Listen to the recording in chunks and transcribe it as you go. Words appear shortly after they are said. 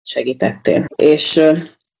segítettél. És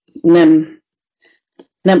nem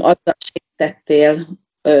azzal segítettél,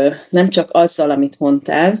 nem csak azzal, amit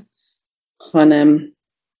mondtál, hanem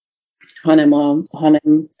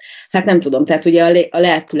hát nem tudom, tehát ugye a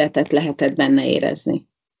lelkületet lehetett benne érezni.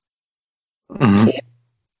 Uh-huh.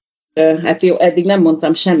 Hát jó, eddig nem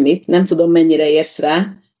mondtam semmit, nem tudom, mennyire érsz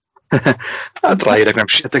rá. Hát ráérek, nem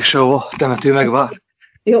sietek sehova, temető megvár.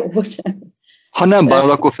 Jó, bocsánat. Ha nem bánod,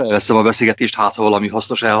 akkor felveszem a beszélgetést, hát ha valami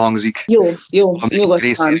hasznos elhangzik. Jó, amikor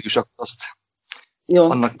részérős, akkor azt jó,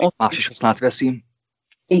 annak más is hasznát veszi.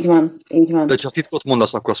 Így van. De ha titkot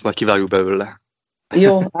mondasz, akkor azt majd kivágjuk belőle.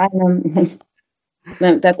 Jó, hát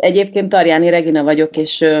nem, tehát egyébként Tarjáni Regina vagyok,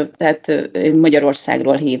 és tehát én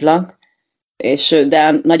Magyarországról hívlak, de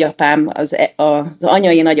a nagyapám, az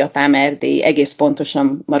anyai nagyapám Erdély, egész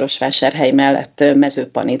pontosan Marosvásárhely mellett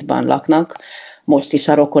Mezőpanitban laknak, most is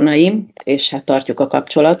a rokonaim, és hát tartjuk a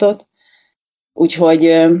kapcsolatot. Úgyhogy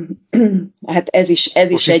hát ez is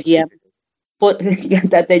egy ilyen, igen,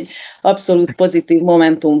 tehát egy abszolút pozitív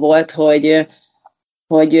momentum volt, hogy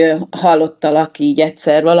hallottalak így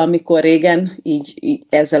egyszer valamikor régen, így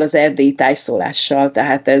ezzel az erdélyi tájszólással,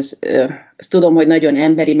 tehát ez tudom, hogy nagyon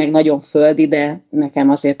emberi, meg nagyon földi, de nekem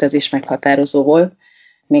azért ez is meghatározó volt,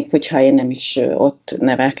 még hogyha én nem is ott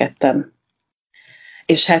nevelkedtem.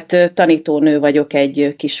 És hát tanítónő vagyok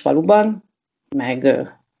egy kis faluban, meg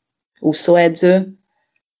úszóedző,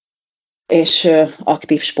 és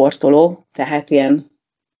aktív sportoló, tehát ilyen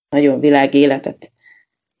nagyon világi életet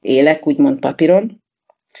élek, úgymond papíron,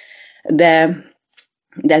 de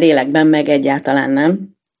lélekben meg egyáltalán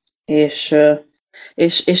nem, és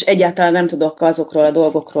egyáltalán nem tudok azokról a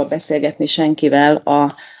dolgokról beszélgetni senkivel,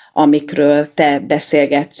 amikről te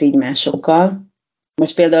beszélgetsz így másokkal.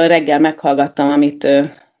 Most például reggel meghallgattam, amit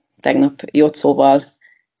tegnap Jocóval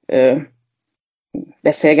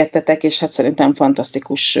beszélgettetek, és hát szerintem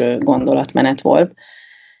fantasztikus gondolatmenet volt.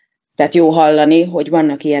 Tehát jó hallani, hogy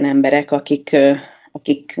vannak ilyen emberek,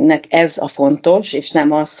 akiknek ez a fontos, és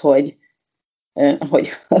nem az, hogy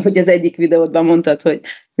az egyik videódban mondtad, hogy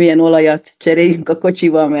milyen olajat cseréljünk a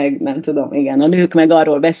kocsiba, meg nem tudom, igen, a nők meg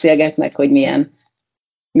arról beszélgetnek, hogy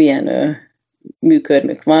milyen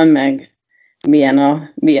műkörmük van, meg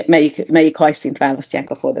melyik hajszínt választják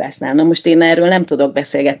a fodrásznál. Na most én erről nem tudok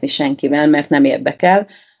beszélgetni senkivel, mert nem érdekel.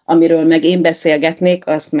 Amiről meg én beszélgetnék,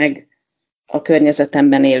 azt meg a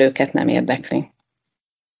környezetemben élőket nem érdekli.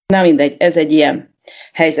 Na mindegy, ez egy ilyen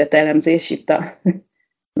helyzetelemzés itt a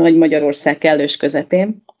Nagy Magyarország kellős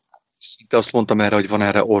közepén. Szinte azt mondtam erre, hogy van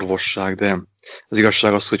erre orvosság, de az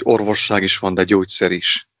igazság az, hogy orvosság is van, de gyógyszer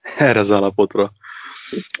is erre az állapotra.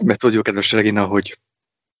 Mert tudjuk, kedves Regina, hogy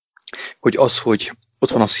ott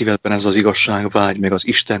van a szívedben ez az igazságvágy, meg az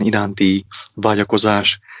Isten iránti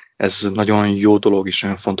vágyakozás, ez nagyon jó dolog és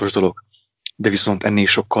nagyon fontos dolog. De viszont ennél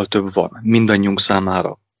sokkal több van, mindannyiunk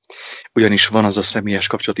számára. Ugyanis van az a személyes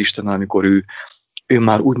kapcsolat Istennel, amikor ő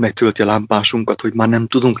már úgy megtölti a lámpásunkat, hogy már nem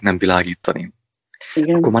tudunk nem világítani.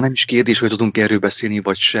 Igen. Akkor már nem is kérdés, hogy tudunk erről beszélni,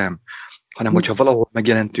 vagy sem, hanem hogyha valahol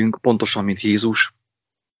megjelentünk, pontosan, mint Jézus,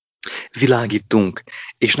 világítunk,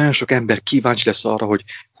 és nagyon sok ember kíváncsi lesz arra,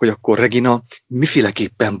 hogy akkor Regina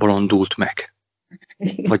miféleképpen bolondult meg.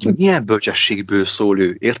 Vagy milyen bölcsességből szól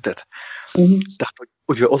ő, érted? Tehát,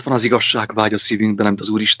 hogy ott van az igazságvágy a szívünkben, amit az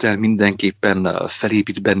Úristen mindenképpen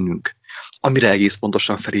felépít bennünk, amire egész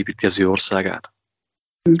pontosan felépíti az ő országát.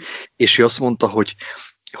 És ő azt mondta,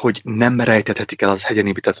 hogy nem rejtethetik el az hegyen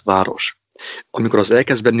épített város. Amikor az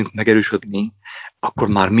elkezd bennünk megerősödni, akkor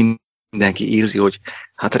már mindenki érzi, hogy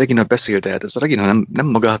hát Regina beszélt, de ez a Regina nem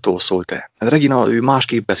magától szólt-e. Hát Regina, ő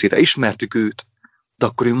másképp beszélt, ismertük őt, de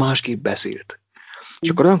akkor ő másképp beszélt. És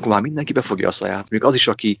akkor olyankor már mindenki befogja a száját, még az is,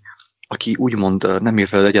 aki úgymond nem ér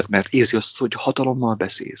fel egyet, mert érzi azt, hogy hatalommal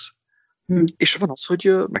beszélsz. És van az,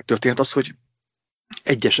 hogy megtörtént az, hogy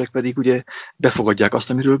egyesek pedig ugye befogadják azt,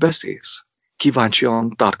 amiről beszélsz.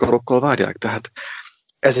 Kíváncsian tárkarokkal várják. Tehát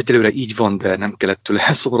ez egyelőre így van, de nem kellett tőle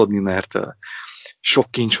elszomorodni, mert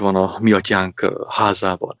sok kincs van a mi atyánk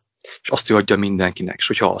házában. És azt ő adja mindenkinek. És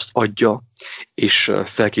hogyha azt adja, és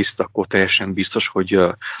felkészít, akkor teljesen biztos, hogy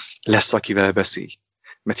lesz, akivel beszél.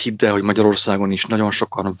 Mert hidd el, hogy Magyarországon is nagyon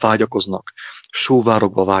sokan vágyakoznak,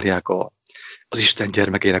 sóvárogva várják az Isten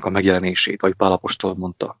gyermekének a megjelenését, ahogy Pál apostol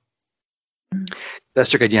mondta. De ez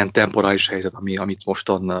csak egy ilyen temporális helyzet, amit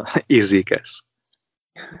mostan érzékelsz.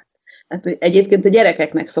 Hát egyébként a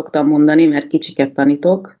gyerekeknek szoktam mondani, mert kicsiket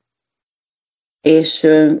tanítok, és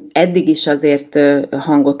eddig is azért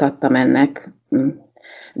hangot adtam ennek,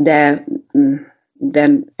 de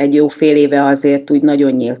egy jó fél éve azért úgy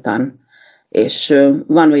nagyon nyíltan. És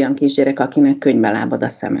van olyan kisgyerek, akinek könnybe lábad a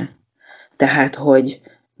szeme. Tehát, hogy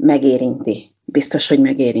megérinti. biztos, hogy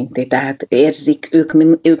megérinti. Tehát érzik,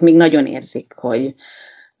 ők még nagyon érzik, hogy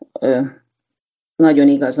nagyon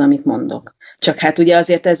igaz, amit mondok. Csak hát ugye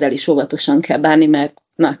azért ezzel is óvatosan kell bánni, mert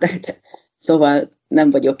tehát szóval nem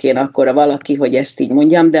vagyok én akkora valaki, hogy ezt így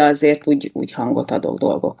mondjam, de azért úgy hangot adok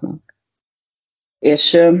dolgoknak.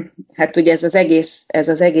 És hát ugye ez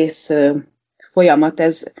az egész folyamat,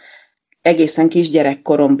 ez egészen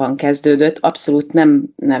kisgyerekkoromban kezdődött, abszolút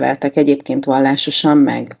nem neveltek egyébként vallásosan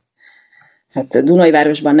meg. Hát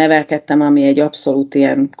Dunajvárosban nevelkedtem, ami egy abszolút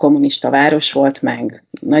ilyen kommunista város volt, meg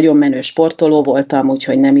nagyon menő sportoló voltam,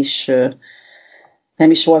 úgyhogy nem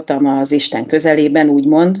is voltam az Isten közelében,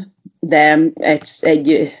 úgymond, de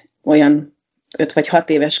egy olyan 5 vagy 6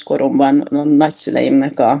 éves koromban a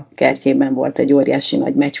nagyszüleimnek a kertjében volt egy óriási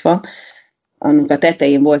nagy megyfa, annak a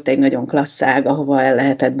tetején volt egy nagyon klassz ág, ahova el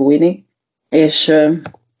lehetett bújni, és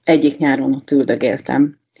egyik nyáron ott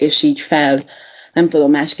üldögéltem, és így nem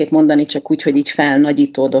tudom másképp mondani, csak úgy, hogy így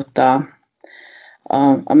felnagyítódott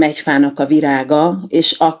a megyfának a virága,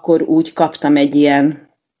 és akkor úgy kaptam egy ilyen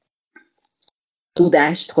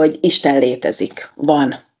tudást, hogy Isten létezik,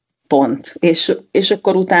 van, pont. És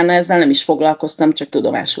akkor utána ezzel nem is foglalkoztam, csak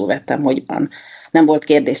tudomásul vettem, hogy van. Nem volt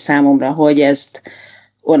kérdés számomra, hogy ezt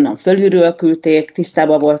onnan fölülről küldték,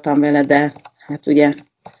 tisztában voltam vele, de hát ugye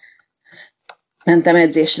mentem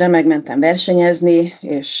edzésre, meg mentem versenyezni,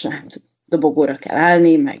 és hát dobogóra kell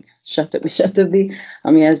állni, meg stb.,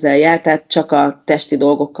 ami ezzel járt, tehát csak a testi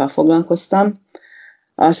dolgokkal foglalkoztam.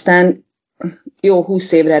 Aztán jó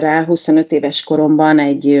 20 évre rá, 25 éves koromban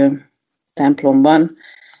egy templomban,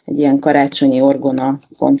 egy ilyen karácsonyi orgona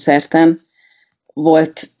koncerten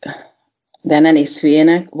volt, de ne nézz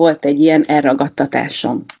hülyének, volt egy ilyen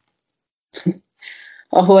elragadtatásom,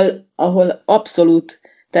 ahol abszolút,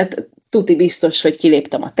 tehát tuti biztos, hogy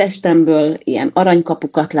kiléptem a testemből, ilyen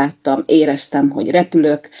aranykapukat láttam, éreztem, hogy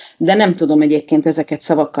repülök, de nem tudom egyébként ezeket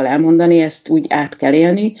szavakkal elmondani, ezt úgy át kell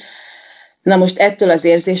élni. Na most ettől az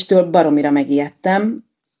érzéstől baromira megijedtem,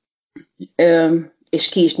 és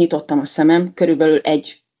ki is nyitottam a szemem, körülbelül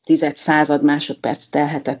 0,1 másodperc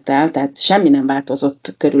telhetett el, tehát semmi nem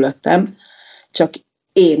változott körülöttem, csak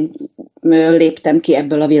én léptem ki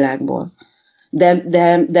ebből a világból.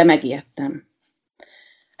 De megijedtem.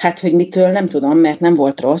 Hát, hogy mitől, nem tudom, mert nem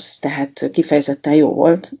volt rossz, tehát kifejezetten jó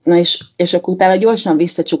volt. Na és akkor utána gyorsan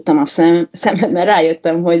visszacsuktam a szemem, mert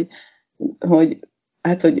rájöttem, hogy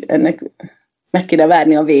ennek meg kéne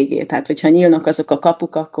várni a végét. Hát, hogyha nyílnak azok a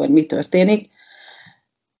kapuk, akkor mi történik?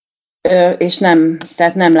 És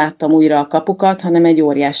tehát nem láttam újra a kapukat, hanem egy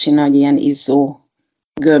óriási nagy ilyen izzó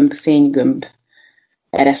fénygömb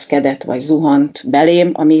ereszkedett, vagy zuhant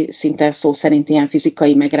belém, ami szinte szó szerint ilyen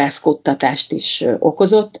fizikai megrázkódtatást is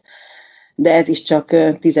okozott, de ez is csak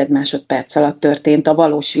 10 másodperc alatt történt a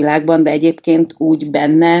valós világban, de egyébként úgy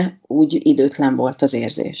benne, úgy időtlen volt az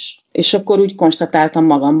érzés. És akkor úgy konstatáltam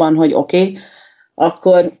magamban, hogy oké,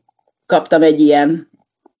 akkor kaptam egy ilyen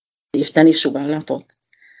isteni sugallatot.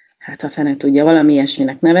 Hát a fene tudja, valami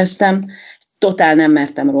ilyesminek neveztem, totál nem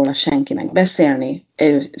mertem róla senkinek beszélni,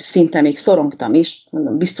 szinte még szorongtam is,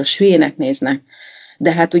 mondom, biztos hülyének néznek,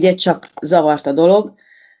 de hát ugye csak zavart a dolog,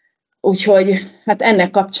 úgyhogy hát ennek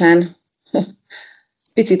kapcsán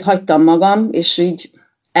picit hagytam magam, és így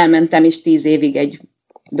elmentem, és 10 évig egy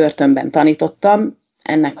börtönben tanítottam,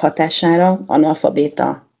 ennek hatására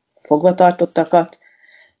analfabéta fogvatartottakat,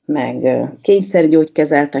 meg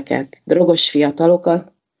kényszergyógykezelteket, drogos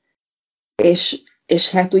fiatalokat, és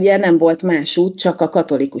hát ugye nem volt más út, csak a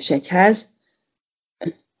katolikus egyház,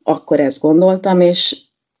 akkor ezt gondoltam, és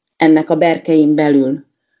ennek a berkein belül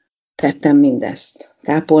tettem mindezt.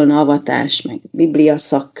 Kápolnaavatás, meg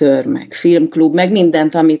bibliaszakkör, meg filmklub, meg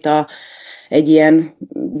mindent, amit egy ilyen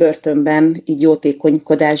börtönben így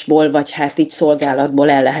jótékonykodásból, vagy hát így szolgálatból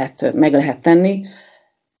meg lehet tenni.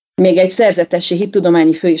 Még egy szerzetesi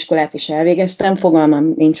hittudományi főiskolát is elvégeztem, fogalmam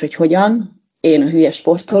nincs, hogy hogyan. Én a hülye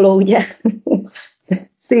sportoló, ugye?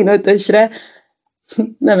 Színötösre.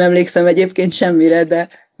 Nem emlékszem egyébként semmire, de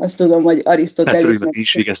azt tudom, hogy Arisztotelésznek... Hát, hogy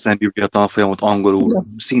is végeztem a tanfolyamot angolul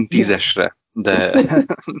szín 10-esre, de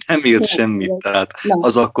nem írt semmit, tehát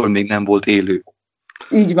az akkor még nem volt élő.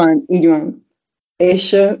 Így van, így van.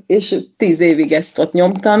 És 10 évig ezt ott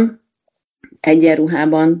nyomtam,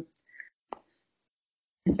 egyenruhában,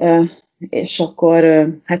 és akkor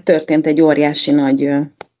hát történt egy óriási nagy,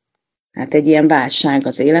 hát egy ilyen válság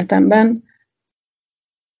az életemben,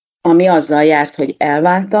 ami azzal járt, hogy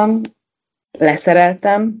elváltam,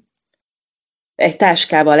 leszereltem, egy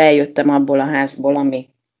táskával eljöttem abból a házból, ami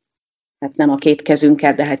hát nem a 2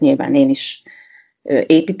 kezünkkel, de hát nyilván én is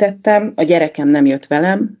építettem, a gyerekem nem jött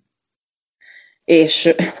velem,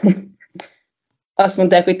 és azt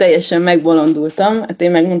mondták, hogy teljesen megbolondultam, hát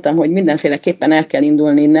én megmondtam, hogy mindenféleképpen el kell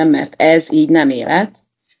indulni innen, mert ez így nem élet,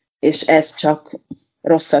 és ez csak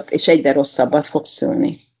rosszat, és egyre rosszabbat fog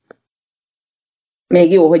szülni.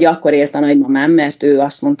 Még jó, hogy akkor élt a nagymamám, mert ő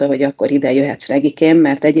azt mondta, hogy akkor ide jöhetsz, Regikém,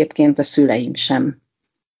 mert egyébként a szüleim sem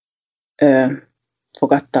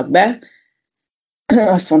fogadtak be.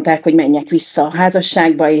 Azt mondták, hogy menjek vissza a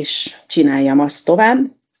házasságba, és csináljam azt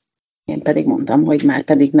tovább. Én pedig mondtam, hogy már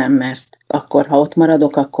pedig nem, mert akkor, ha ott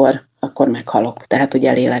maradok, akkor meghalok. Tehát, hogy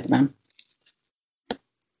elélekben.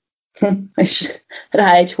 És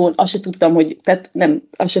rá egy hónap, azt se tudtam, hogy... Tehát nem,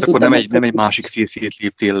 azt se akkor tudtam, nem egy másik férfiét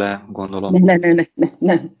léptél le, gondolom.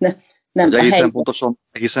 Nem.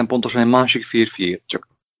 Egészen pontosan egy másik férfiét, csak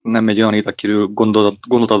nem egy olyan, akiről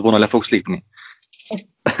gondoltad volna, le fogsz lépni.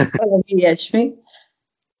 Valami ilyesmi.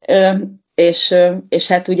 És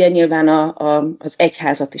hát ugye nyilván az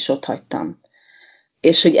egyházat is ott hagytam.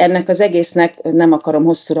 És hogy ennek az egésznek nem akarom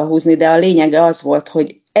hosszúra húzni, de a lényege az volt,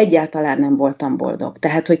 hogy egyáltalán nem voltam boldog.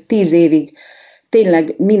 Tehát, hogy 10 évig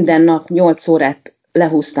tényleg minden nap 8 órát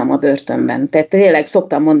lehúztam a börtönben. Tehát tényleg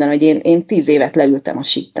szoktam mondani, hogy én 10 évet leültem a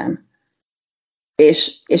síten.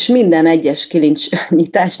 És minden egyes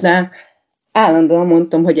kilincsnyitásnál állandóan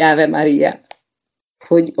mondtam, hogy Ave Maria,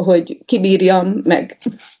 hogy kibírjam, meg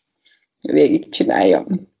végigcsináljam.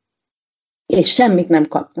 És semmit nem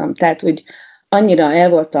kaptam. Tehát, hogy annyira el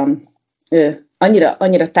voltam,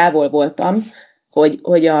 annyira távol voltam,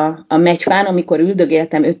 hogy a megyfán, amikor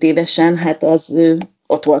üldögéltem 5 évesen, hát az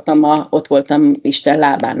ott voltam Isten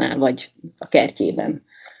lábánál, vagy a kertjében.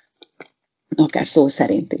 Akár szó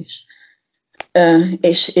szerint is.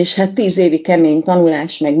 És hát 10 évi kemény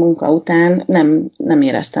tanulás, meg munka után nem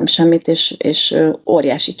éreztem semmit, és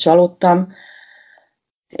óriási csalódtam,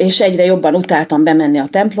 és egyre jobban utáltam bemenni a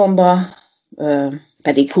templomba,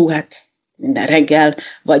 pedig hát minden reggel,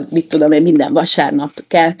 vagy mit tudom én, minden vasárnap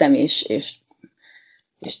keltem, és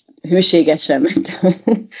hűségesen mentem.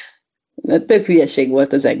 Tök hülyeség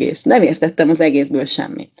volt az egész. Nem értettem az egészből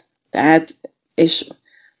semmit. Tehát, és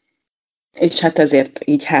hát ezért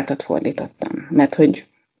így hátat fordítottam, mert hogy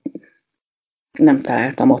nem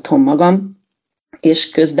találtam otthon magam, és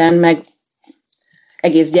közben meg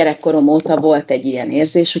egész gyerekkorom óta volt egy ilyen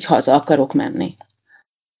érzés, hogy haza akarok menni.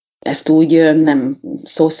 Ezt úgy nem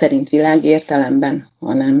szó szerint világértelemben,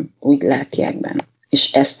 hanem úgy lelkiekben.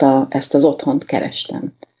 És ezt az otthont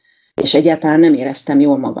kerestem. És egyáltalán nem éreztem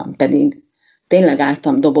jól magam, pedig tényleg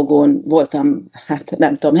álltam dobogón, voltam, hát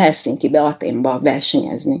nem tudom, Helsinkibe, Athénba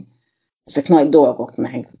versenyezni. Ezek nagy dolgok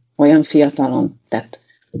meg, olyan fiatalon, tehát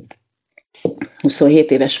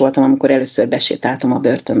 27 éves voltam, amikor először besétáltam a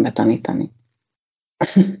börtönbe tanítani.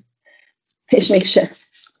 És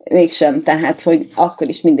mégsem, tehát, hogy akkor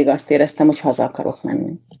is mindig azt éreztem, hogy haza akarok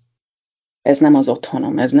menni. Ez nem az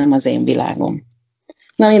otthonom, ez nem az én világom.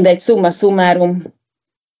 Na mindegy, summa summarum,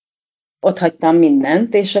 ott hagytam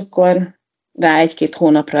mindent, és akkor rá 1-2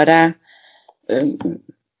 hónapra rá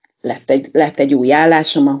lett egy új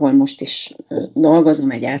állásom, ahol most is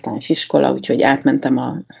dolgozom, egy általános iskola, úgyhogy átmentem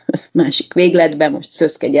a másik végletbe, most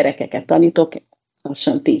szöszke gyerekeket tanítok,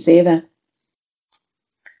 lassan 10 éve.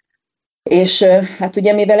 És hát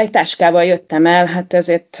ugye mivel egy táskával jöttem el, hát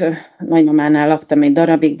ezért nagymamánál laktam egy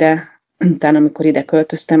darabig, de utána amikor ide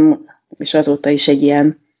költöztem, és azóta is egy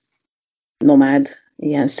ilyen nomád,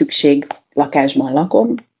 ilyen szükség lakásban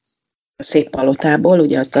lakom, a szép palotából,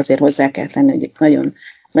 ugye azt azért hozzá kell tenni, hogy nagyon,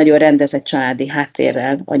 nagyon rendezett családi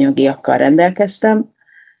háttérrel, anyagiakkal rendelkeztem,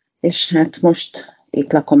 és hát most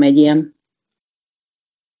itt lakom egy ilyen,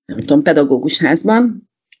 nem tudom, pedagógus házban,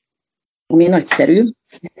 ami nagyszerű.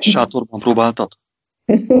 Sátorban próbáltad?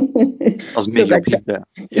 Az még jobb hitte.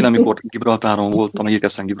 Én amikor Gibraltáron voltam,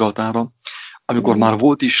 érkeztem Gibraltárra, amikor már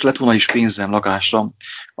volt is, lett volna is pénzem lakásra,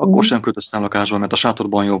 akkor sem költöztem lakásba, mert a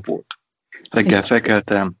sátorban jobb volt. Reggel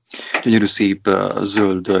felkeltem, gyönyörű szép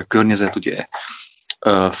zöld környezet, ugye,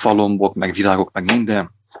 falombok, meg virágok, meg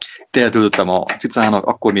minden. Teltöltöttem a cicának,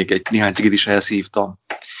 akkor még néhány cigit is elszívtam,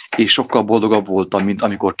 és sokkal boldogabb voltam, mint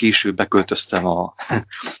amikor később beköltöztem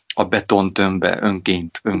a betontömbbe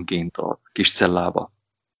önként a kis cellába.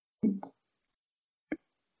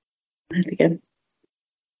 Hát igen.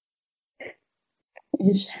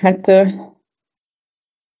 És hát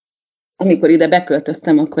amikor ide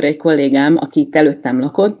beköltöztem, akkor egy kollégám, aki itt előttem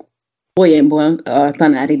lakott, poénból a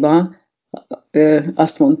tanáriba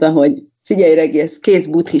azt mondta, hogy figyelj, Regi, ez kész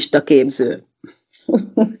buddhista képző.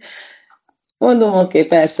 Mondom, oké,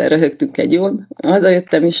 persze, röhögtünk egy jót.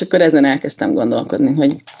 Hazajöttem, és akkor ezen elkezdtem gondolkodni,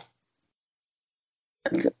 hogy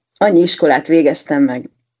annyi iskolát végeztem meg,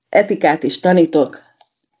 etikát is tanítok,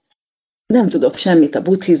 nem tudok semmit a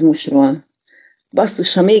buddhizmusról,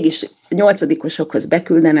 basszus, ha mégis 8-osokhoz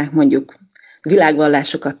beküldenek mondjuk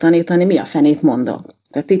világvallásokat tanítani, mi a fenét mondok?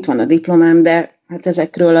 Tehát itt van a diplomám, de hát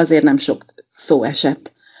ezekről azért nem sok szó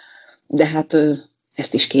esett. De hát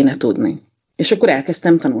ezt is kéne tudni. És akkor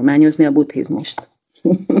elkezdtem tanulmányozni a buddhizmust.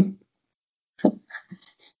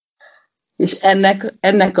 És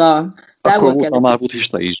ennek a akkor voltam már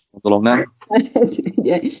buddhista is, gondolom, nem?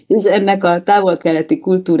 És ennek a távol-keleti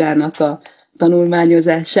kultúrának a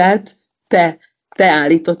tanulmányozását te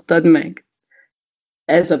állítottad meg.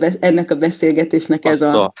 Ennek a beszélgetésnek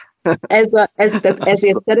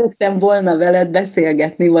ezért szerettem volna veled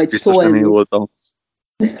beszélgetni, vagy biztos szólni. Biztos nem én voltam.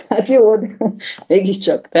 Hát jó, de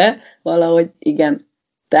mégiscsak te, valahogy igen.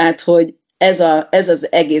 Tehát, hogy ez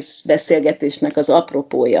az egész beszélgetésnek az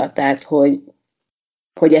apropója, tehát,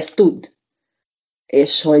 hogy ezt tudd,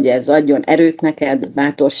 és hogy ez adjon erőt neked,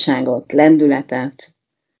 bátorságot, lendületet.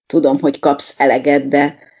 Tudom, hogy kapsz eleget,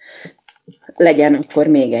 de legyen akkor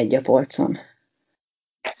még egy a polcon.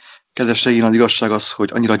 Kedves Regina, az igazság az, hogy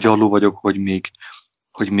annyira gyarló vagyok,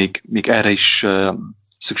 hogy még erre is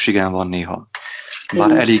szükségem van néha.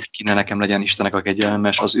 Bár elég kéne nekem legyen Istennek a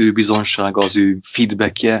kegyelmes, az ő bizonsága, az ő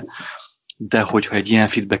feedbackje, de hogyha egy ilyen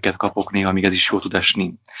feedbacket kapok néha, még ez is jól tud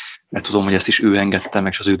esni. Mert tudom, hogy ezt is ő engedte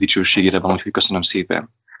meg, és az ő dicsőségére van, úgyhogy köszönöm szépen.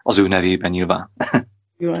 Az ő nevében nyilván.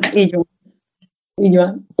 Így van. Így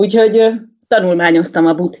van. Úgyhogy tanulmányoztam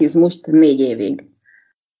a buddhizmust 4 évig.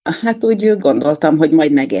 Hát úgy gondoltam, hogy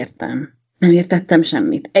majd megértem. Nem értettem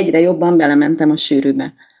semmit. Egyre jobban belementem a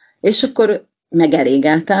sűrűbe. És akkor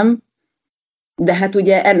megelégeltem, de hát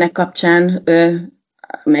ugye ennek kapcsán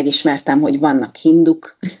megismertem, hogy vannak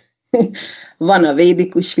hinduk, van a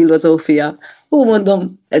védikus filozófia,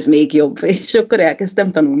 mondom, ez még jobb, és akkor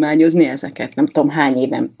elkezdtem tanulmányozni ezeket, nem tudom hány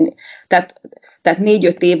éven. Tehát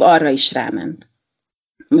 4-5 év arra is ráment.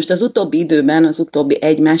 Most az utóbbi időben, az utóbbi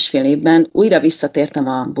 1-1,5 évben újra visszatértem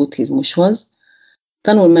a buddhizmushoz,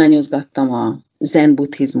 tanulmányozgattam a zen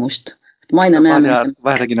buddhizmust. Majdnem elmentem.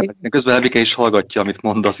 Várj, közben Elvike is hallgatja, amit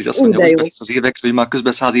mondasz, és azt mondja, hogy beszélsz az évekről, hogy már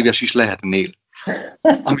közben 100 éves is lehetnél.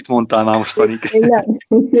 Amit mondtál már mostanig.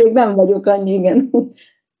 Még nem vagyok annyi, igen.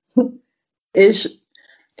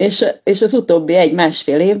 És az utóbbi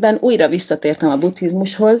 1-1,5 évben újra visszatértem a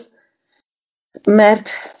buddhizmushoz, mert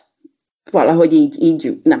valahogy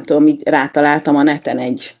így nem tudom, így rátaláltam a neten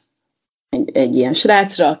egy ilyen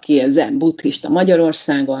srácra, aki zen buddhista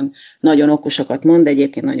Magyarországon, nagyon okosokat mond,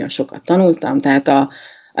 egyébként nagyon sokat tanultam, tehát a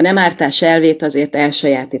nem ártás elvét azért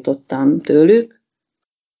elsajátítottam tőlük,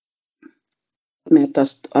 mert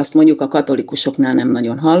azt mondjuk a katolikusoknál nem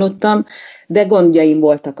nagyon hallottam, de gondjaim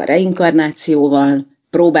voltak a reinkarnációval,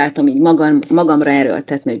 próbáltam így magamra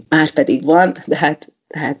erőltetni, hogy már pedig van, de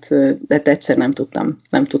egyszer nem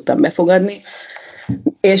tudtam befogadni.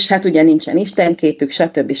 És hát ugye nincsen istenképük,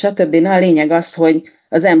 stb. Na a lényeg az, hogy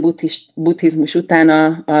az zen buddhizmus után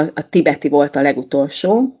a tibeti volt a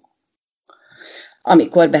legutolsó,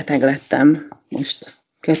 amikor beteg lettem, most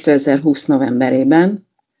 2020 novemberében,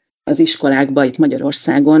 az iskolákba itt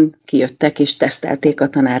Magyarországon kijöttek és tesztelték a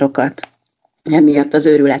tanárokat. Emiatt az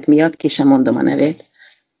őrület miatt, ki sem mondom a nevét.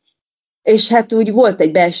 És hát úgy volt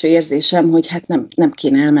egy belső érzésem, hogy hát nem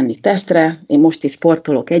kéne elmenni tesztre, én most is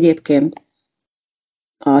sportolok egyébként,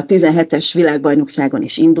 a 17-es világbajnokságon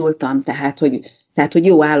is indultam, tehát hogy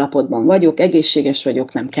jó állapotban vagyok, egészséges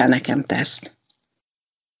vagyok, nem kell nekem teszt.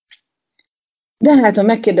 De hát, ha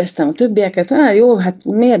megkérdeztem a többieket, jó, hát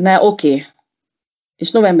miért ne, oké.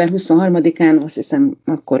 És november 23-án, azt hiszem,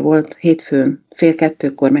 akkor volt, hétfőn,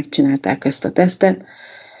 1:30-kor megcsinálták ezt a tesztet,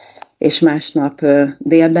 és másnap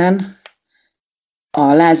délben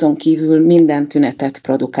a lázon kívül minden tünetet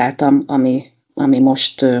produkáltam, ami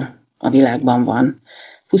most a világban van.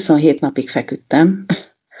 27 napig feküdtem,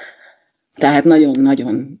 tehát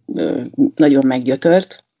nagyon-nagyon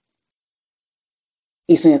meggyötört.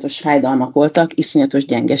 Iszonyatos fájdalmak voltak, iszonyatos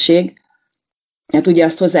gyengeség. Hát ugye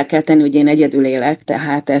azt hozzá kell tenni, hogy én egyedül élek,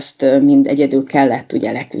 tehát ezt mind egyedül kellett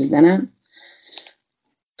ugye leküzdenem.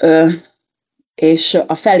 És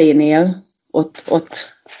a felénél, ott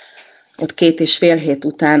 2,5 hét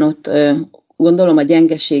után, ott gondolom a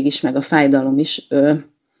gyengeség is, meg a fájdalom is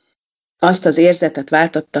azt az érzetet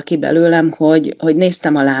váltotta ki belőlem, hogy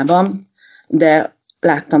néztem a lábam, de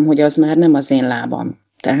láttam, hogy az már nem az én lábam.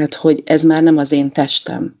 Tehát, hogy ez már nem az én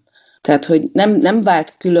testem. Tehát, hogy nem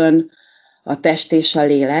vált külön a test és a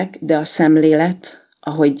lélek, de a szemlélet,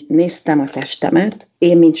 ahogy néztem a testemet,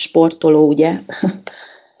 én, mint sportoló, ugye,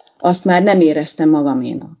 azt már nem éreztem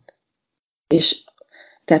magaménak. És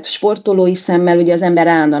tehát sportolói szemmel ugye az ember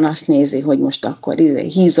állandóan azt nézi, hogy most akkor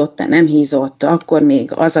hízott-e, nem hízott, akkor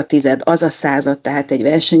még az a 10, az a 100, tehát egy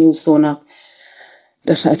versenyúszónak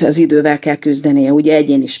az idővel kell küzdenie, ugye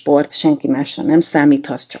egyéni sport, senki másra nem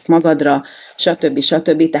számíthatsz, csak magadra,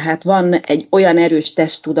 stb. Tehát van egy olyan erős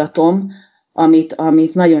testtudatom,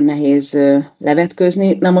 amit nagyon nehéz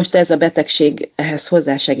levetkőzni. Na most ez a betegség ehhez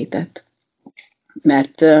hozzásegített,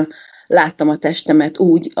 mert láttam a testemet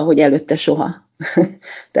úgy, ahogy előtte soha.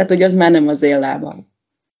 Tehát, hogy az már nem az én lábam.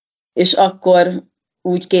 És akkor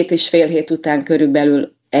úgy 2,5 hét után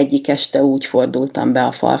körülbelül egyik este úgy fordultam be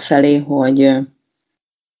a fal felé, hogy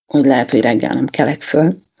lehet, hogy reggel nem kelek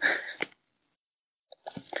föl.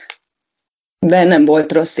 De nem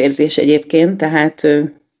volt rossz érzés egyébként, tehát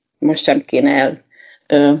most sem kéne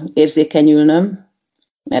érzékenyülnöm,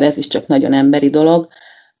 mert ez is csak nagyon emberi dolog.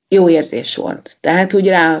 Jó érzés volt. Tehát úgy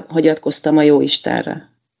ráhagyatkoztam a jó Istenre.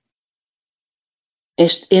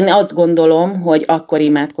 És én azt gondolom, hogy akkor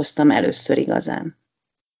imádkoztam először igazán.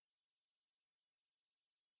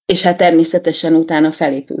 És hát természetesen utána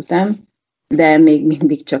felépültem, de még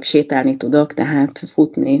mindig csak sétálni tudok, tehát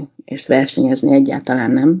futni és versenyezni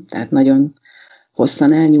egyáltalán nem. Tehát nagyon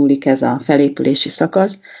hosszan elnyúlik ez a felépülési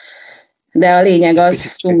szakasz. De a lényeg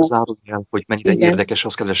az... Zárójel, hogy mennyire érdekes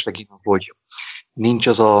az, kedves Regina, hogy nincs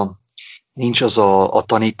az a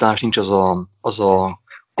tanítás, nincs az a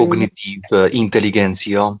kognitív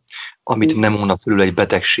intelligencia, amit nem volna fölül egy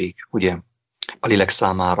betegség, ugye, a lélek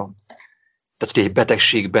számára. Tehát, hogy egy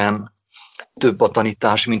betegségben több a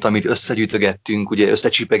tanítás, mint amit összegyűjtögettünk, ugye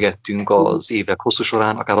összecsipegettünk az évek hosszú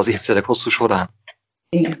során, akár az évtizedek hosszú során.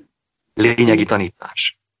 Igen. Lényegi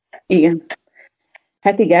tanítás. Igen.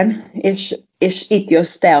 Hát igen, és itt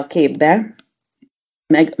jössz te a képbe,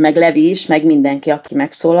 meg Levi is, meg mindenki, aki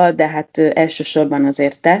megszólal, de hát elsősorban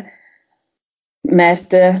azért te,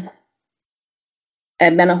 mert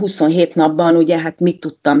ebben a 27 napban ugye hát mit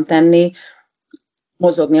tudtam tenni,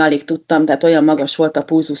 mozogni alig tudtam, tehát olyan magas volt a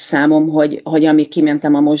pulzus számom, hogy amíg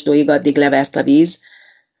kimentem a mosdóig, addig levert a víz,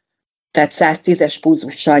 tehát 110-es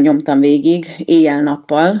pulzussal nyomtam végig,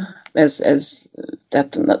 éjjel-nappal, ez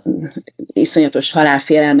tehát iszonyatos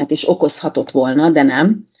halálfélelmet is okozhatott volna, de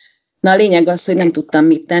nem. Na a lényeg az, hogy nem tudtam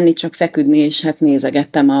mit tenni, csak feküdni, és hát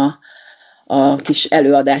nézegettem a kis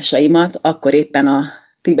előadásaimat. Akkor éppen a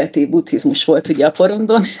tibeti buddhizmus volt ugye a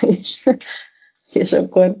porondon, és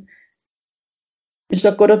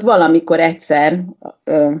akkor ott valamikor egyszer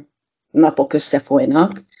napok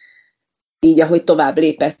összefolynak, így ahogy tovább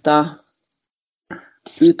lépett a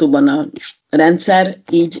YouTube-on a rendszer,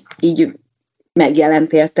 így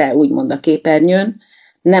megjelentél te, úgymond a képernyőn.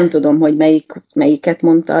 Nem tudom, hogy melyiket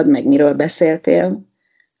mondtad, meg miről beszéltél.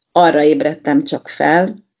 Arra ébredtem csak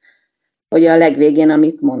fel, hogy a legvégén,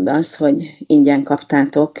 amit mondasz, hogy ingyen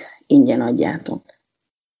kaptátok, ingyen adjátok.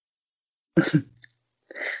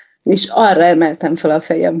 És arra emeltem fel a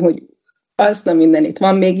fejem, hogy azt a mindenit,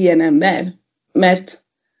 van még ilyen ember? Mert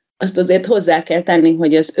azt azért hozzá kell tenni,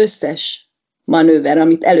 hogy az összes manőver,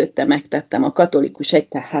 amit előtte megtettem a katolikus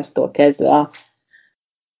egyháztól kezdve a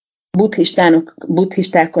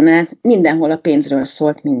buddhistákon át, mindenhol a pénzről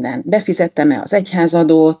szólt minden. Befizettem-e az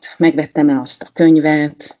egyházadót, megvettem-e azt a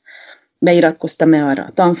könyvet, beiratkoztam-e arra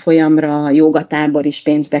a tanfolyamra, a jogatábor is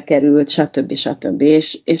pénzbe került, stb.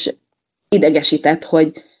 És idegesített,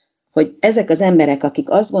 hogy ezek az emberek, akik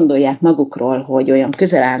azt gondolják magukról, hogy olyan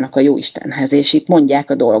közel állnak a Jóistenhez, és itt mondják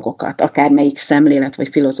a dolgokat, akármelyik szemlélet vagy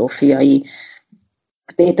filozófiai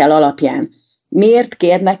tétel alapján, miért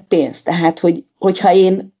kérnek pénzt? Tehát, hogyha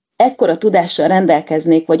én ekkora tudással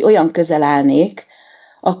rendelkeznék, vagy olyan közel állnék,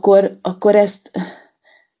 akkor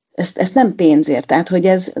ezt nem pénzért. Tehát, hogy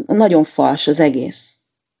ez nagyon fals az egész.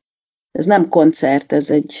 Ez nem koncert, ez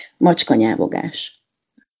egy macskanyávogás.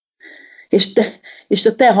 És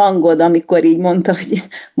a te hangod, amikor így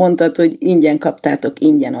mondtad, hogy ingyen kaptátok,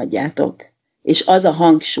 ingyen adjátok. És az a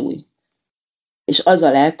hangsúly, és az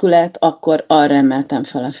a lelkület, akkor arra emeltem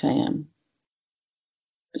fel a fejem.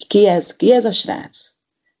 Hogy ki ez a srác?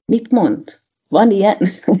 Mit mond? Van ilyen?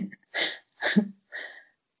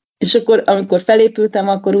 És akkor, amikor felépültem,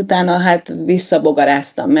 akkor utána hát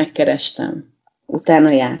visszabogaráztam, megkerestem. Utána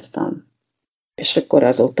jártam. És akkor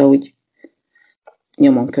azóta úgy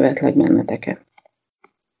nyomon követlek benneteket.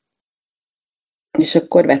 És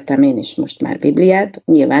akkor vettem én is most már Bibliát.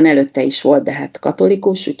 Nyilván előtte is volt, de hát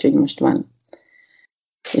katolikus, úgyhogy most van.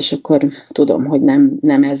 És akkor tudom, hogy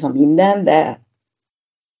nem ez a minden, de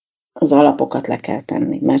az alapokat le kell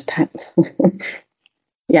tenni, mert hát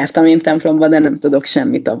jártam én templomba, de nem tudok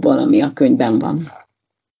semmit abból, ami a könyvben van.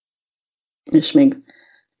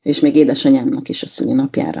 És még édesanyámnak is a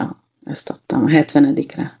szülinapjára ezt adtam, a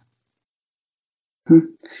 70-re.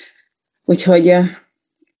 Úgyhogy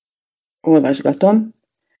olvasgatom,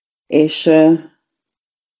 és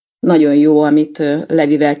nagyon jó, amit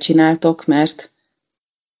Levivel csináltok, mert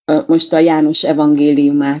most a János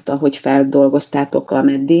evangéliumát, ahogy feldolgoztátok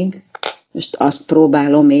ameddig, most azt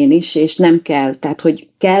próbálom én is, és nem kell, tehát hogy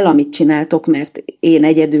kell, amit csináltok, mert én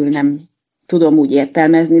egyedül nem tudom úgy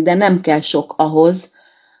értelmezni, de nem kell sok ahhoz,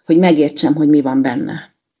 hogy megértsem, hogy mi van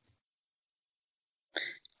benne.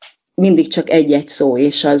 Mindig csak egy-egy szó,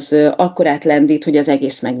 és az akkorát lendít, hogy az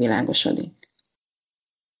egész megvilágosodik.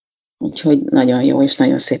 Úgyhogy nagyon jó, és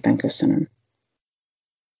nagyon szépen köszönöm.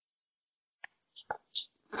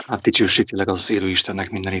 Hát dicsőség tényleg az élő Istennek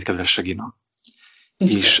mindenét, kedves Regina.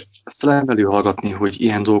 És felemelő hallgatni, hogy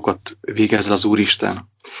ilyen dolgokat végezzel az Úristen,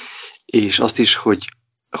 és azt is, hogy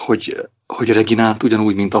Reginát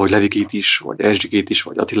ugyanúgy, mint ahogy Levikét is, vagy Erzsikét is,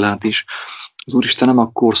 vagy Attilát is, az Úristen nem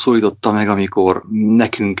akkor szólította meg, amikor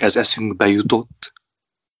nekünk ez eszünkbe jutott,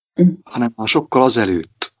 hanem már sokkal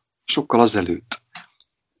azelőtt.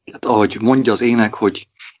 Tehát ahogy mondja az ének, hogy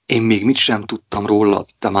én még mit sem tudtam rólad,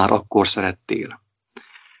 te már akkor szerettél.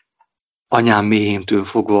 Anyám méhémtől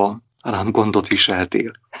fogva rám gondot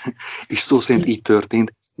viseltél. És szó szerint így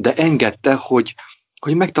történt, de engedte, hogy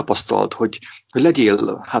megtapasztald, hogy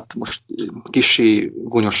legyél, hát most kissé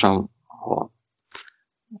gonyosan, ha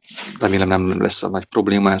remélem nem lesz a nagy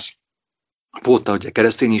probléma ez. Voltál ugye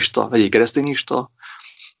keresztényista, legyél keresztényista,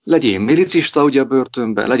 legyél milicista ugye a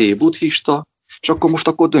börtönben, legyél buddhista, és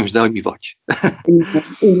akkor döntsd el, hogy mi vagy.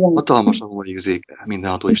 Hatalmas a humorérzéke,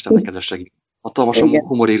 mindenható Istennek, kedves Regina. Hatalmas a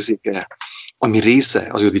humorérzéke, ami része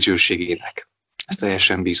az ő dicsőségének. Ez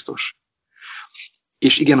teljesen biztos.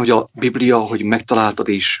 És igen, hogy a Biblia, hogy megtaláltad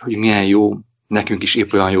is, hogy milyen jó, nekünk is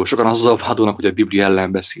épp olyan jó. Sokan azzal vádolnak, hogy a Biblia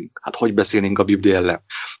ellen beszélünk. Hát hogy beszélnénk a Biblia ellen?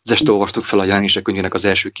 Az este olvastuk fel a Jelenések könyvének az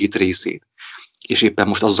első 2 részét. És éppen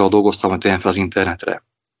most azzal dolgoztam, hogy tegyem fel az internetre.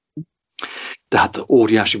 Tehát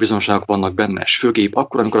óriási bizonságok vannak benne, és főképp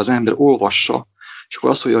akkor, amikor az ember olvassa, és akkor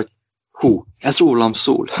azt mondja, hogy hú, ez rólam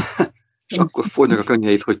szól. És akkor folynak a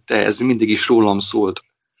könnyeit, hogy te, ez mindig is rólam szólt.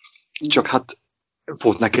 Csak hát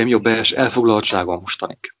volt nekem jobb elfoglaltságom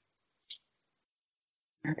mostanig.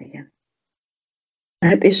 Hát igen.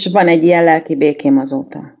 Hát és van egy ilyen lelki békém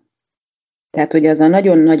azóta. Tehát, hogy az a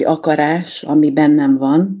nagyon nagy akarás, ami bennem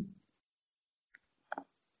van,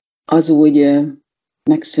 az úgy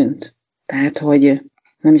megszűnt. Tehát, hogy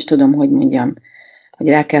nem is tudom, hogy mondjam, hogy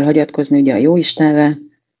rá kell hagyatkozni ugye a Jóistenre.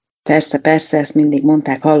 Persze, ezt mindig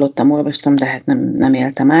mondták, hallottam, olvastam, de hát nem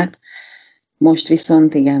éltem át. Most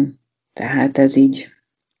viszont igen, tehát ez így,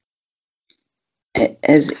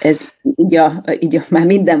 így már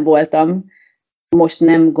minden voltam. Most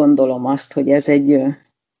nem gondolom azt, hogy ez egy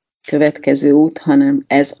következő út, hanem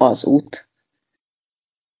ez az út.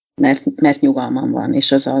 Mert nyugalmam van,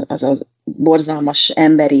 és az a borzalmas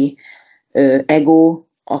emberi ego,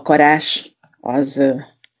 akarás, az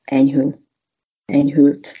enyhült.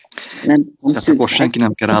 Tehát akkor senki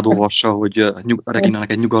nem kell rád olvassa, hogy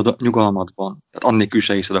Reginának egy nyugalmat van. Tehát annélkül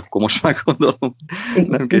se hiszed, akkor most már gondolom.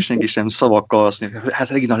 Nem kell senki sem szavakkal azt mondja, hát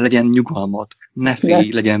Regina, legyen nyugalmat, ne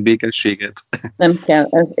félj, legyen békességet. Nem kell,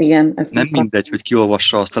 igen. Nem mindegy, hogy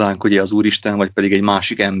kiolvassa azt talán, ugye az Úristen, vagy pedig egy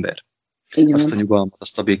másik ember. Azt a nyugalmat,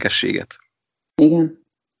 azt a békességet.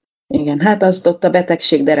 Igen, hát azt ott a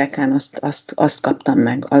betegség derekán azt kaptam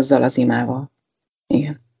meg, azzal az imával.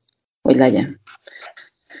 Igen, hogy legyen.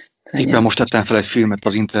 Éppen most tettem fel egy filmet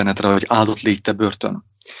az internetre, hogy Áldott légy te börtön.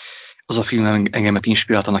 Az a film engemet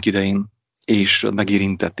inspirált annak idején, és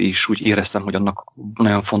megérintett, és úgy éreztem, hogy annak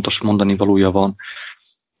nagyon fontos mondani valója van.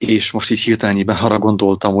 És most így hirtelenében arra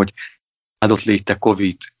gondoltam, hogy áldott légy te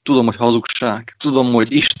Covid. Tudom, hogy hazugság, tudom,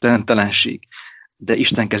 hogy istentelenség, de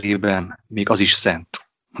Isten kezében még az is szent.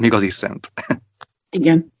 Még az is szent.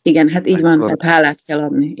 Igen, hát így van, hát hálát kell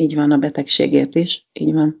adni. Így van a betegségért is,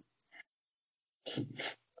 így van.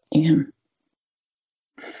 Igen.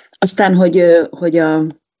 Aztán, hogy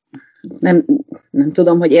nem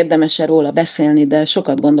tudom, hogy érdemes-e róla beszélni, de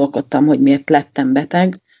sokat gondolkodtam, hogy miért lettem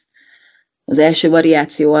beteg. Az első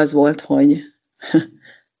variáció az volt, hogy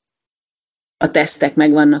a tesztek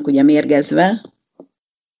meg vannak ugye mérgezve,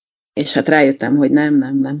 és hát rájöttem, hogy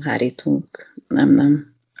nem hárítunk, nem.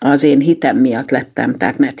 Az én hitem miatt lettem,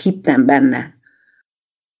 tehát mert hittem benne,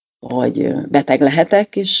 hogy beteg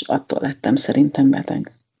lehetek, és attól lettem szerintem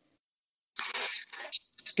beteg.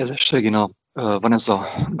 Kedves Regina, van ez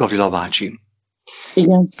a Gavila bácsi.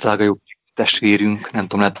 Igen. Drága jó testvérünk, nem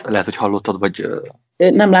tudom, lehet, hogy hallottad, vagy...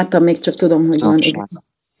 Nem láttam még, csak tudom, hogy van.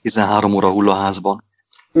 13 óra hullaházban,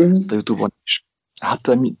 a YouTube-on is. Hát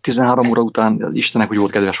 13 óra után Istennek úgy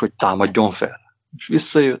volt kedves, hogy támadjon fel. És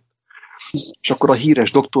visszajött. És akkor a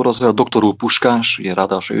híres doktor, az a doktor úr Puskás, ugye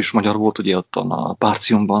ráadásul ő is magyar volt, ugye ott a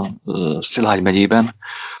Párciumban, Szilágy megyében,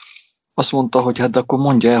 azt mondta, hogy hát akkor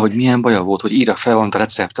mondja el, hogy milyen baja volt, hogy írja fel valamit a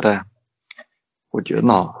receptre. hogy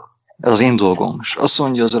na, ez az én dolgom. És azt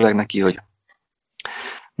mondja az öreg neki, hogy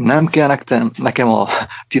nem kell nekem a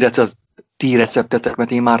ti receptetek,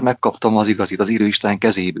 mert én már megkaptam az igazit az élő Isten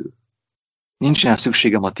kezéből. Nincsen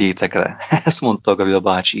szükségem a tétekre. Ezt mondta a Gavila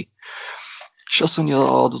bácsi. És azt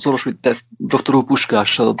mondja az orvos, hogy de doktor úr,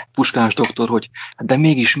 Puskás doktor, hogy de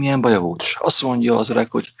mégis milyen baja volt. És azt mondja az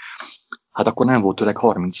öreg, hogy hát akkor nem volt öreg,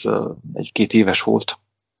 31-2 éves volt.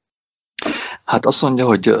 Hát azt mondja,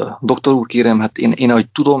 hogy doktor úr, kérem, hát én ahogy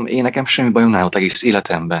tudom, nekem semmi bajom nem volt egész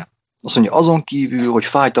életemben. Azt mondja, azon kívül, hogy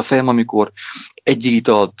fájt a fejem, amikor egyik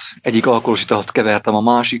alkoholos italt kevertem a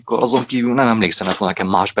másikkal, azon kívül nem emlékszem, hogy van nekem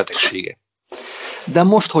más betegsége. De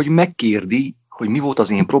most, hogy megkérdi, hogy mi volt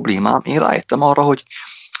az én problémám, én rájöttem arra, hogy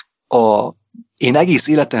én egész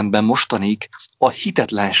életemben mostanig a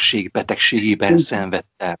hitetlenség betegségében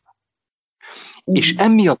szenvedtem. És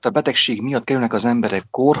emiatt a betegség miatt kerülnek az emberek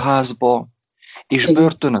kórházba, és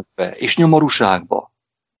börtönökbe, és nyomorúságba.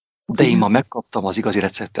 De én ma megkaptam az igazi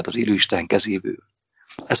receptet az élő Isten kezéből.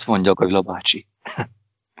 Ezt mondja a Gavila bácsi.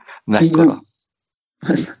 Mekkora.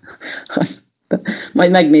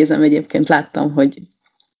 Majd megnézem egyébként, láttam, hogy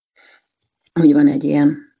van egy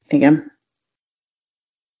ilyen. Igen.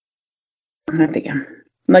 Hát igen.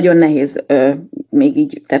 Nagyon nehéz még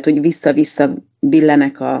így, tehát hogy vissza-vissza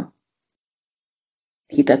billenek a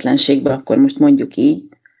hitetlenségbe, akkor most mondjuk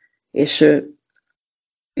így, és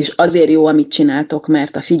azért jó, amit csináltok,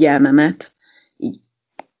 mert a figyelmemet így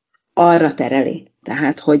arra tereli,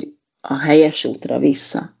 tehát, hogy a helyes útra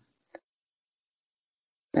vissza.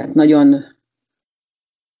 Tehát nagyon,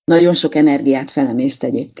 nagyon sok energiát felemészt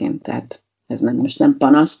egyébként, tehát ez most nem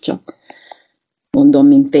panasz, csak mondom,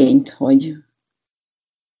 mint tényt, hogy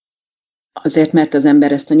azért, mert az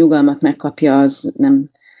ember ezt a nyugalmat megkapja, az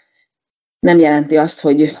nem jelenti azt,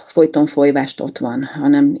 hogy folyton folyvást ott van,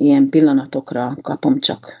 hanem ilyen pillanatokra kapom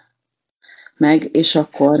csak meg, és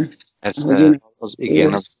akkor...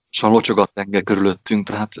 Igen, az locsogat engel körülöttünk,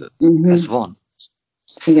 tehát ez van.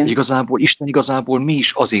 Igen. Isten igazából mi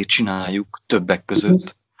is azért csináljuk többek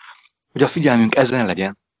között, hogy a figyelmünk ezen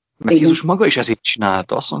legyen. Mert Jézus maga is ezért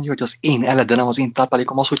csinálta. Azt mondja, hogy az én eledenem, az én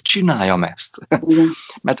táplálékom az, hogy csináljam ezt.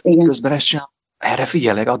 Mert közben ezt csinálom, erre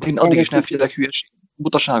figyelek, addig is nem figyelek hülyeség,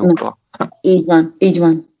 butaságokra. Így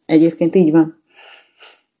van. Egyébként így van.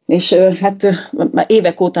 És hát már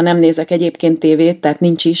évek óta nem nézek egyébként tévét, tehát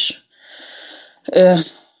nincs is.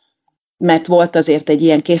 Mert volt azért egy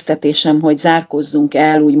ilyen késztetésem, hogy zárkozzunk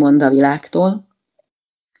el, úgymond a világtól.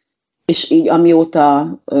 És így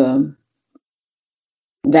amióta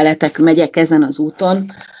veletek megyek ezen az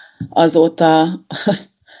úton,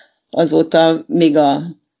 azóta még a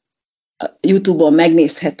YouTube-on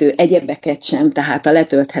megnézhető egyebeket sem, tehát a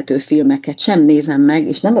letölthető filmeket sem nézem meg,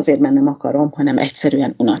 és nem azért, mert nem akarom, hanem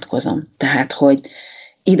egyszerűen unatkozom. Tehát, hogy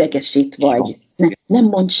idegesít vagy, nem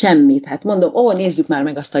mond semmit. Hát mondom, nézzük már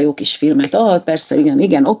meg azt a jó kis filmet. Persze,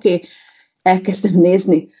 igen, oké. Elkezdem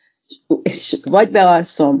nézni, és vagy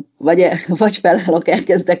bealszom, vagy felállok,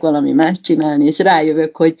 elkezdek valami más csinálni, és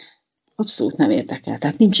rájövök, hogy abszolút nem érdekel.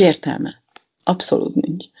 Tehát nincs értelme. Abszolút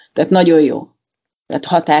nincs. Tehát nagyon jó. Tehát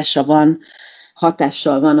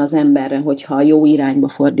hatással van az emberre, hogyha jó irányba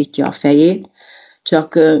fordítja a fejét,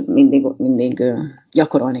 csak mindig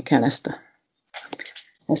gyakorolni kell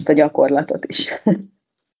ezt a gyakorlatot is.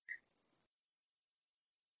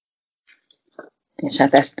 És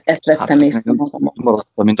hát ezt vettem észre magamon.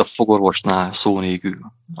 Maradtam, mint a fogorvosnál szó nélkül.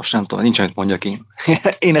 Azt nem tudom, nincs, amit mondjak én.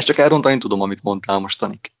 Én ezt csak elrontani tudom, amit mondtál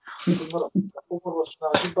mostanig. Maradtam a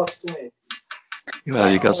fogorvosnál, kibasztó nélkül. Jó,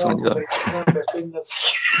 elég azt mondja.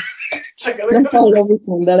 Nem hallom, mit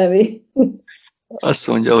mond a Levi. Azt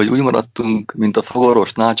mondja, hogy úgy maradtunk, mint a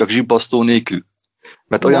fogorvosnál, csak zsibbasztó nélkül.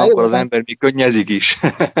 Mert olyankor az ember még könnyezik is.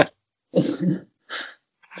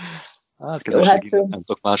 Hát, kedves segíteni, nem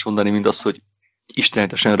tudok más mondani, mint az, hogy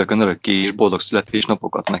istenítesen örökké és boldog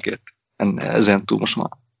születésnapokat neked. Ezen túl most már.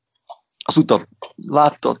 Az utat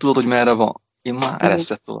látta, tudod, hogy merre van. Én már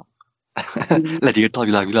ereszett tovább. Legyél a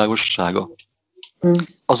világ világossága.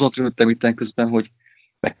 Azon tűnődtem itten közben, hogy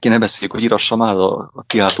meg kéne beszéljük, hogy írassam már a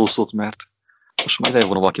kiáltószót, mert most majd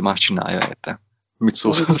elvonom, valaki más csinálja érte. Mit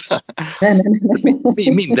szólsz hozzá?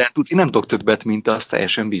 Mindent tudsz, én nem tudok többet, mint az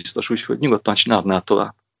teljesen biztos, úgyhogy nyugodtan csinálnád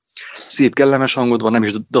tovább. Szép, kellemes hangod van, nem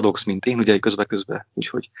is dadogsz, mint én, ugye közbe-közbe,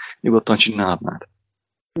 úgyhogy nyugodtan csinálnád.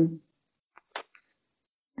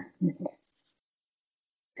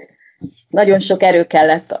 Nagyon sok erő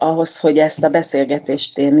kellett ahhoz, hogy ezt a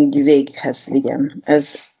beszélgetést én így véghez vigyem.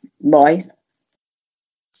 Ez baj.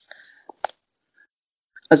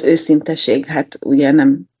 Az őszinteség, hát ugye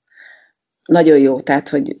nem nagyon jó, tehát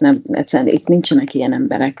hogy nem, egyszerűen itt nincsenek ilyen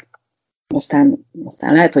emberek. Aztán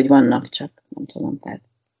lehet, hogy vannak, csak nem tudom. Tehát.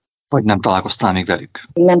 Vagy nem találkoztál még velük?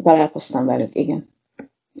 Nem találkoztam velük, igen.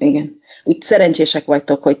 Igen. Úgy szerencsések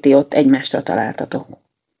vagytok, hogy ti ott egymásra találtatok.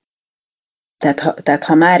 Tehát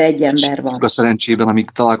ha már egy ember van. A szerencsében, amíg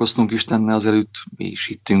találkoztunk Istennel, azelőtt mi is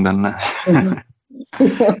hittünk benne.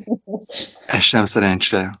 Ez sem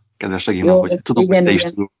szerencse, kedves Regina, hogy tudom,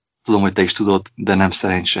 hogy te is tudod, de nem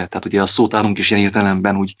szerencse. Tehát ugye a szótárunk is ilyen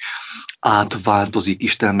értelemben úgy átváltozik,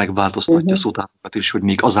 Isten megváltoztatja a szótárunkat is, hogy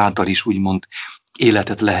még azáltal is úgymond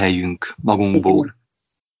életet leheljünk magunkból,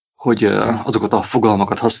 hogy azokat a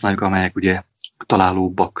fogalmakat használjuk, amelyek ugye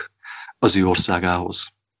találóbbak az ő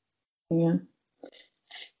országához. Igen.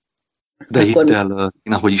 De hidd el,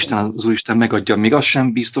 hogy az Úristen megadja, még az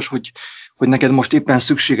sem biztos, hogy neked most éppen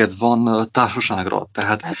szükséged van társaságra.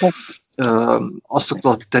 Tehát azt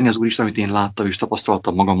szokta tenni az Úristen, amit én láttam és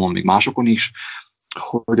tapasztaltam magamon, még másokon is,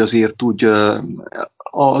 hogy azért úgy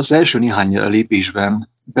az első néhány lépésben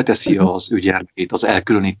beteszi az ő gyermekét az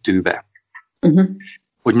elkülönítőbe.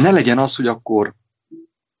 Hogy ne legyen az, hogy akkor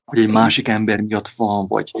hogy egy másik ember miatt van,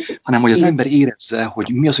 hanem hogy az ember érezze,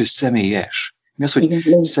 hogy mi az, hogy személyes. Mi az, hogy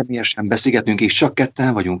személyesen beszélgetünk, és csak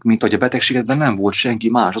ketten vagyunk, mint hogy a betegségedben nem volt senki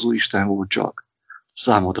más, az Úristen volt csak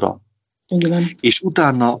számodra. Igen. És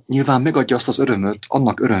utána nyilván megadja azt az örömöt,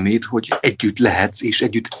 annak örömét, hogy együtt lehetsz, és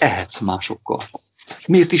együtt ehetsz másokkal.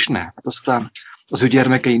 Miért is ne? Hát aztán az ő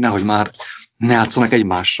gyermekei nehogy már ne játszanak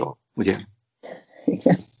egymással, ugye?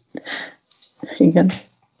 Igen. Igen.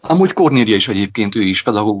 Amúgy Kornélia is egyébként, ő is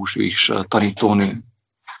pedagógus, ő is tanítónő.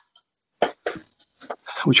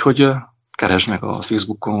 Úgyhogy keresd meg a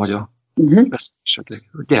Facebookon, vagy a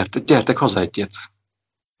beszélgetek. Gyertek haza egyet.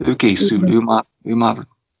 Ő készül, ő már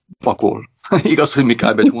pakol. Igaz, hogy mi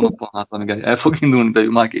kb. Egy hónap van hátra, amíg el fog indulni, de ő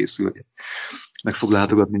már készül. Meg fog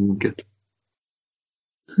látogatni minket.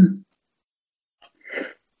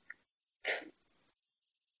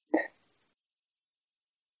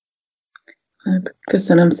 Hát,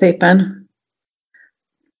 köszönöm szépen.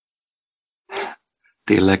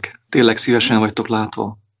 Tényleg szívesen vagytok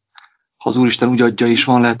látva. Ha az Úristen úgy adja, és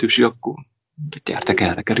van lehetőség, akkor gyertek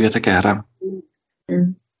erre, kerüljetek erre.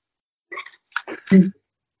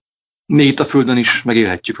 Még itt a Földön is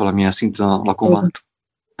megélhetjük valamilyen szinten a lakomát.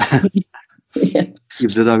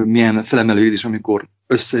 Képzeld el, milyen felemelő érzés, amikor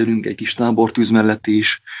összeülünk egy kis tábortűz mellett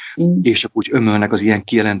is, és csak úgy ömölnek az ilyen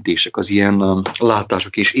kijelentések, az ilyen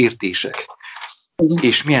látások és értések.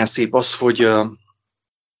 És milyen szép az,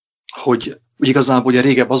 hogy igazából ugye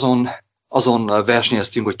régebb azon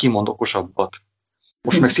versenyeztünk, hogy ki mond okosabbat.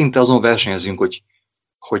 Most meg szinte azon versenyezünk,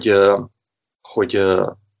 hogy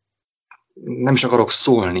nem is akarok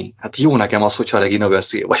szólni. Hát jó nekem az, hogyha Regina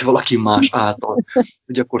beszél, vagy valaki más által.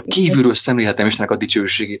 Hogy akkor kívülről szemlélhetem Istennek a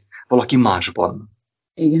dicsőségét valaki másban.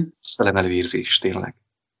 Igen. Ez felemelő érzés, tényleg.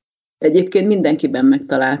 Egyébként mindenkiben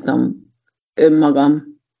megtaláltam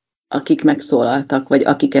önmagam, akik megszólaltak, vagy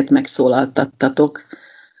akiket megszólaltattatok,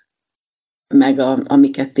 meg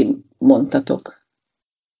amiket ti mondtatok.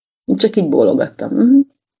 Én csak így bólogattam.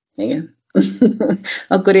 Igen.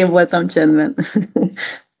 Akkor én voltam csendben.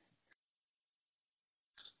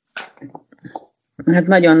 Hát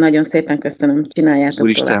nagyon-nagyon szépen köszönöm, csináljátok. Az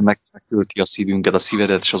Úristen megtölti a szívünket, a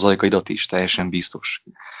szívedet és az ajkaidat is, teljesen biztos.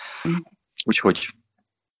 Úgyhogy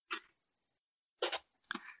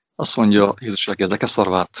azt mondja Jézus, hogy ezek a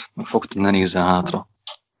szarvát fogtad, ne nézzen hátra.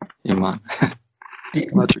 Én már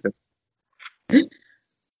csak ez.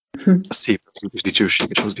 Szép és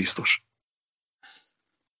dicsőséges, az biztos.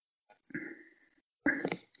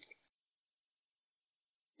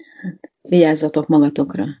 Vigyázzatok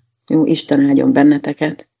magatokra. Jó, Isten áldjon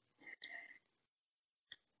benneteket.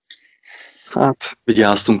 Hát,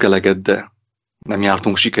 vigyáztunk eleget, de nem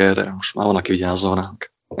jártunk sikerre. Most már van, aki vigyázzon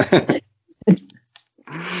ránk.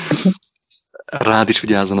 Rád is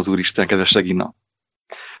vigyázzon az Úristen, kedves Regina.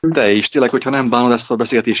 Te is, tényleg, hogyha nem bánod ezt a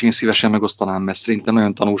beszélgetést, én szívesen megosztanám, mert szerintem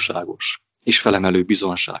nagyon tanulságos. És felemelő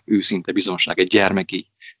bizonság, őszinte bizonság, egy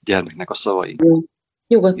gyermeknek a szavai.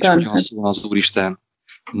 Nyugodtan. És hogyan szól az Úristen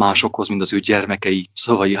másokhoz, mint az ő gyermekei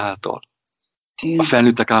szavai által. Igen. A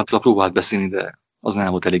felnőttek által próbált beszélni, de az nem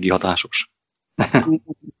volt eléggé hatásos.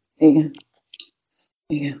 Igen.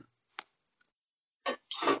 Igen.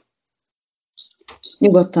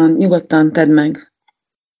 Nyugodtan tedd meg.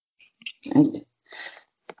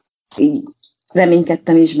 Így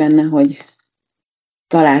reménykedtem is benne, hogy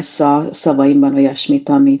találsz a szavaimban olyasmit,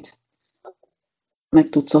 amit meg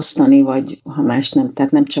tudsz osztani, vagy ha más nem,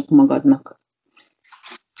 tehát nem csak magadnak.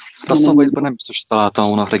 A szavaidban nem biztos, hogy találtam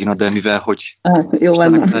volna, Regina, de mivel, hogy jó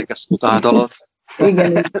van. elkezdett áldalat,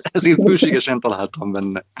 Igen. ezért bőségesen találtam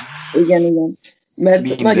benne. Igen.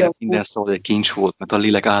 Mert minden szó egy kincs volt, mert a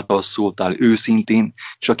lélek által szóltál őszintén,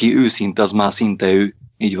 és aki őszinte, az már szinte ő.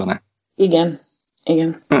 Így van-e? Igen.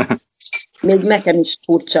 Még nekem is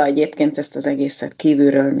furcsa egyébként ezt az egészet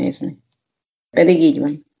kívülről nézni. Pedig így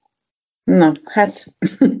van. Na, hát...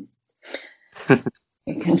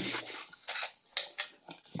 Igen.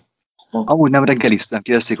 Amúgy nem reggeliztem,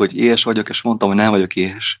 kérdezték, hogy éhes vagyok, és mondtam, hogy nem vagyok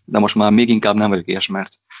éhes. De most már még inkább nem vagyok éhes,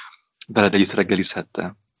 mert veled együtt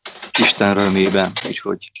reggelizhettem. Isten örömében,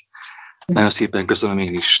 úgyhogy nagyon szépen köszönöm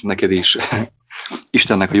én is, neked is,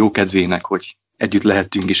 Istennek a jó kedvének, hogy együtt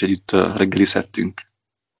lehettünk és együtt reggelizhettünk.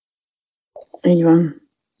 Így van.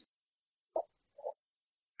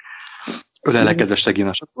 Ölellek, kedves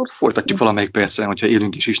Regina, akkor folytatjuk valamelyik percen, hogyha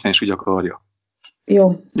élünk és Isten is úgy akarja.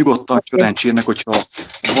 Jó. Nyugodtan csörendcsérnek, hogyha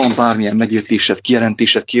van bármilyen megértésed,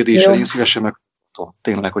 kijelentésed, kérdésed, én szívesen megmutatom.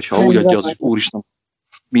 Tényleg, hogyha úgy adja az Úristen,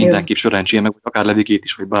 mindenképp csörendcsérnek, meg, akár Levikét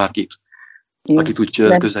is, vagy bárkit, akit úgy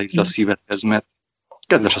közelít a szívedhez, mert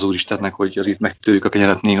kedves az Úristennek, hogy azért megtörjük a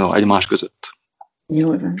kenyeret néha egymás között.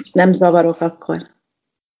 Jó, nem zavarok akkor,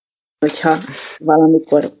 hogyha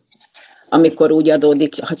valamikor, amikor úgy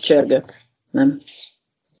adódik, ha csörgök. Nem.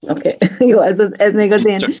 Oké. Jó, ez még az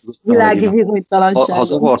én világi bizonytalanságom. Ha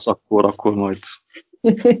zavarsz, akkor majd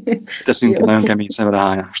teszünk egy nagyon kemény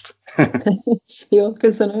szemrehányást. Jó,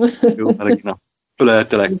 köszönöm. Jó, Regina.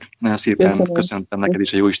 Öleltelek, nagyon szépen köszöntem neked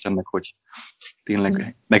is a Jóistennek, hogy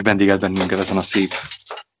tényleg megvendégelt bennünket ezen a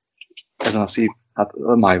szép, hát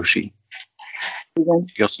májusi. Igen.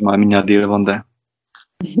 Igaz, hogy már mindjárt dél van, de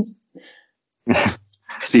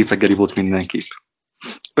szép reggeli volt mindenképp.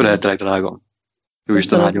 Öleltelek, drágam.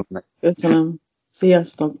 Jóisten áldjon meg. Köszönöm.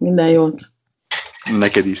 Sziasztok, minden jót.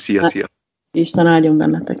 Neked is, szia. Isten áldjon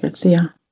benneteket, szia.